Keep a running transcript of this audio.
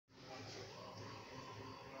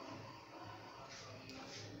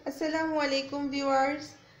আসসালামু আলাইকুম ভিউয়ার্স,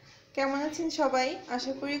 কেমন আছেন সবাই?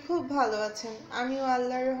 আশা করি খুব ভালো আছেন। আমিও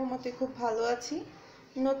আল্লাহর রহমতে খুব ভালো আছি।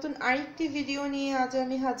 নতুন আরেকটি ভিডিও নিয়ে আজ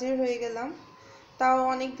আমি হাজির হয়ে গেলাম, তাও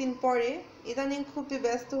অনেক দিন পরে। ইদানিং খুবই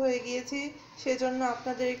ব্যস্ত হয়ে গিয়েছি, সেজন্য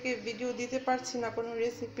আপনাদেরকে ভিডিও দিতে পারছি না কোনো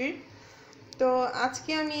রেসিপির। তো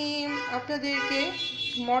আজকে আমি আপনাদেরকে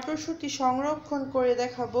মটরশুঁটি সংরক্ষণ করে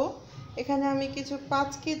দেখাবো। এখানে আমি কিছু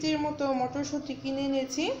 5 কেজির মতো মটরশুঁটি কিনে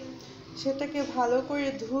এনেছি। সেটাকে ভালো করে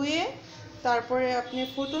ধুয়ে তারপরে আপনি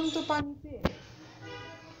ফুটন্ত পানিতে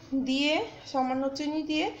দিয়ে সামান্য চিনি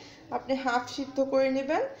দিয়ে আপনি হাফ সিদ্ধ করে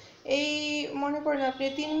নেবেন। এই মনে করেন আপনি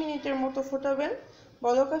 3 মিনিটের মতো ফোটাবেন,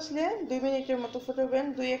 বলক আসলে 2 মিনিটের মতো ফোটাবেন,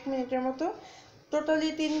 2-1 মিনিটের মতো, টোটালি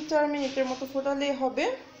 3-4 মিনিটের মতো ফোটালেই হবে,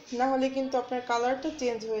 না হলে কিন্তু আপনার কালারটা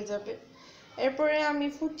চেঞ্জ হয়ে যাবে। এরপরে আমি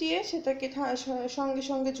ফুটিয়ে সেটাকে সঙ্গে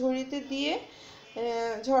সঙ্গে ঝরিতে দিয়ে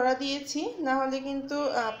ঝরা দিয়েছি, না হলে কিন্তু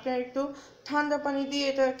আপনার একটু ঠান্ডা পানি দিয়ে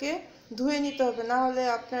এটাকে ধুয়ে নিতে হবে, না হলে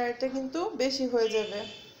আপনার এটা কিন্তু বেশি হয়ে যাবে,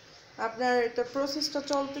 আপনার এটা প্রসেসটা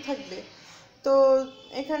চলতে থাকবে। তো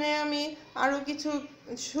এখানে আমি আরও কিছু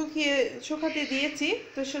শুকাতে দিয়েছি,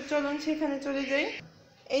 তো চলুন সেখানে চলে যাই।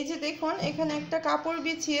 এই যে দেখুন, এখানে একটা কাপড়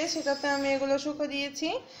বিছিয়ে সেটাতে আমি এগুলো শুকা দিয়েছি,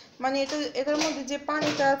 মানে এটার মধ্যে যে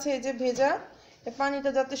পানিটা আছে, এই যে ভেজা, এই পানিটা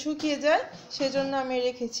যাতে শুকিয়ে যায় সেজন্য আমি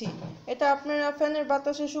রেখেছি। এটা আপনারা ফ্যানের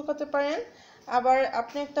বাতাসে শুকাতে পারেন, আবার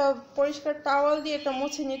আপনি একটা পরিষ্কার টাওয়াল দিয়ে এটা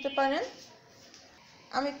মুছে নিতে পারেন।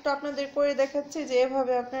 আমি একটু আপনাদের করে দেখাচ্ছি যে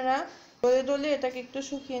এভাবে আপনারা ডলে ডলে এটাকে একটু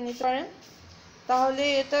শুকিয়ে নিতে পারেন, তাহলে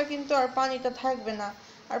এটা কিন্তু আর পানিটা থাকবে না।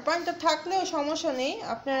 আর পানিটা থাকলেও সমস্যা নেই,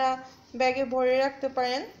 আপনারা ব্যাগে ভরে রাখতে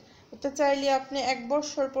পারেন। এটা চাইলে আপনি 1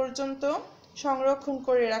 বছর পর্যন্ত সংরক্ষণ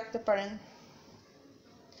করে রাখতে পারেন।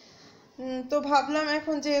 তো ভাবলাম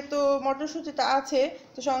এখন যেহেতু মটরশুঁটিটা আছে,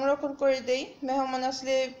 তো সংরক্ষণ করে দেই, মেহমান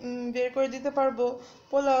আসলে বের করে দিতে পারবো,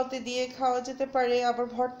 পোলাওতে দিয়ে খাওয়া যেতে পারে, আবার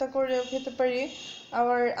ভর্তা করেও খেতে পারি,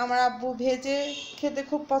 আবার আমার আব্বু ভেজে খেতে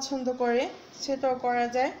খুব পছন্দ করে, সেটাও করা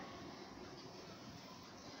যায়।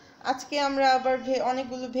 আজকে আমরা আবার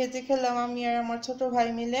অনেকগুলো ভেজে খেলাম, আমি আর আমার ছোট ভাই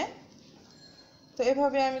মিলে। তো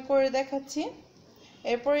এভাবে আমি করে দেখাচ্ছি।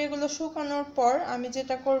 এরপর এগুলো শুকানোর পর আমি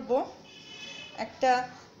যেটা করব, একটা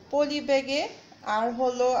পলি ব্যাগে আর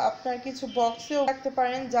হলো আপনার কিছু বক্সেও রাখতে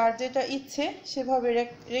পারেন, যার যেটা ইচ্ছে সেভাবে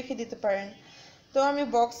রেখে দিতে পারেন। তো আমি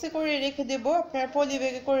বক্সে করে রেখে দেব, আপনার পলি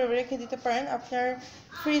ব্যাগে করে রেখে দিতে পারেন। আপনার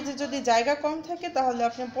ফ্রিজে যদি জায়গা কম থাকে তাহলে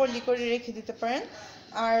আপনি পলি করে রেখে দিতে পারেন,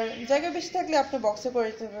 আর জায়গা বেশি থাকলে আপনি বক্সে করে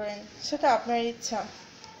দিতে পারেন, সেটা আপনার ইচ্ছা।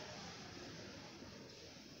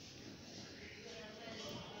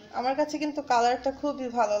 আমার কাছে কিন্তু কালারটা খুবই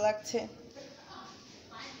ভালো লাগছে।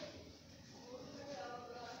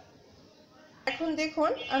 এখন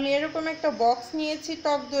দেখুন, আমি এরকম একটা বক্স নিয়েছি,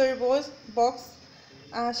 টক দইয়ের বক্স,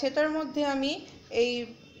 সেটার মধ্যে আমি এই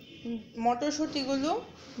মটরশুঁটিগুলো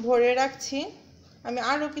ভরে রাখছি। আমি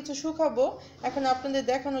আরও কিছু শুকাবো, এখন আপনাদের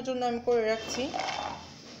দেখানোর জন্য আমি করে রাখছি।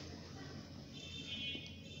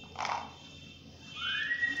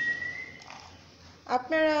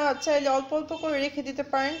 আপনারা চাইলে অল্প অল্প করে রেখে দিতে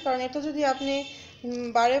পারেন, কারণ এটা যদি আপনি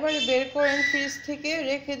বারে বারে বের করেন ফ্রিজ থেকে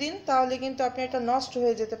রেখে দিন, তাহলে কিন্তু আপনি এটা নষ্ট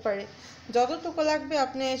হয়ে যেতে পারে। যতটুকু লাগবে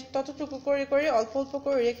আপনি ততটুকু করে করে অল্প অল্প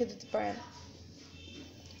করে রেখে দিতে পারেন।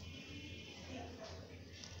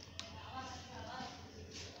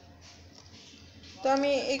 তো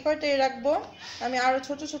আমি এই কয়টাই রাখবো, আমি আরও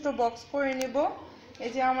ছোট ছোট বক্স করে নেব। এই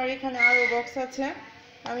যে আমার এখানে আরও বক্স আছে,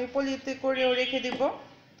 আমি পলিতে করেও রেখে দিব।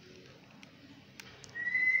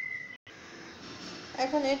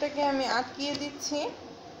 এখন এটাকে আমি আটকিয়ে দিচ্ছি।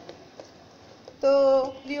 তো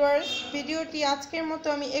ভিউয়ার্স, ভিডিওটি আজকের মতো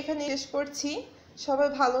আমি এখানে শেষ করছি। সবাই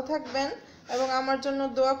ভালো থাকবেন এবং আমার জন্য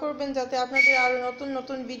দোয়া করবেন, যাতে আপনাদের আরও নতুন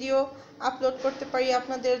নতুন ভিডিও আপলোড করতে পারি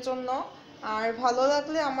আপনাদের জন্য। আর ভালো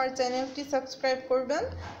লাগলে আমার চ্যানেলটি সাবস্ক্রাইব করবেন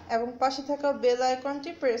এবং পাশে থাকা বেল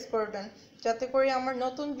আইকনটি প্রেস করবেন, যাতে করে আমার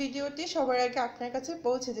নতুন ভিডিওটি সবার আগে আপনার কাছে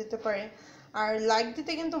পৌঁছে যেতে পারে। আর লাইক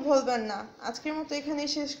দিতে কিন্তু ভুলবেন না। আজকের মতো এখানেই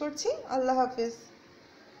শেষ করছি। আল্লাহ হাফিজ।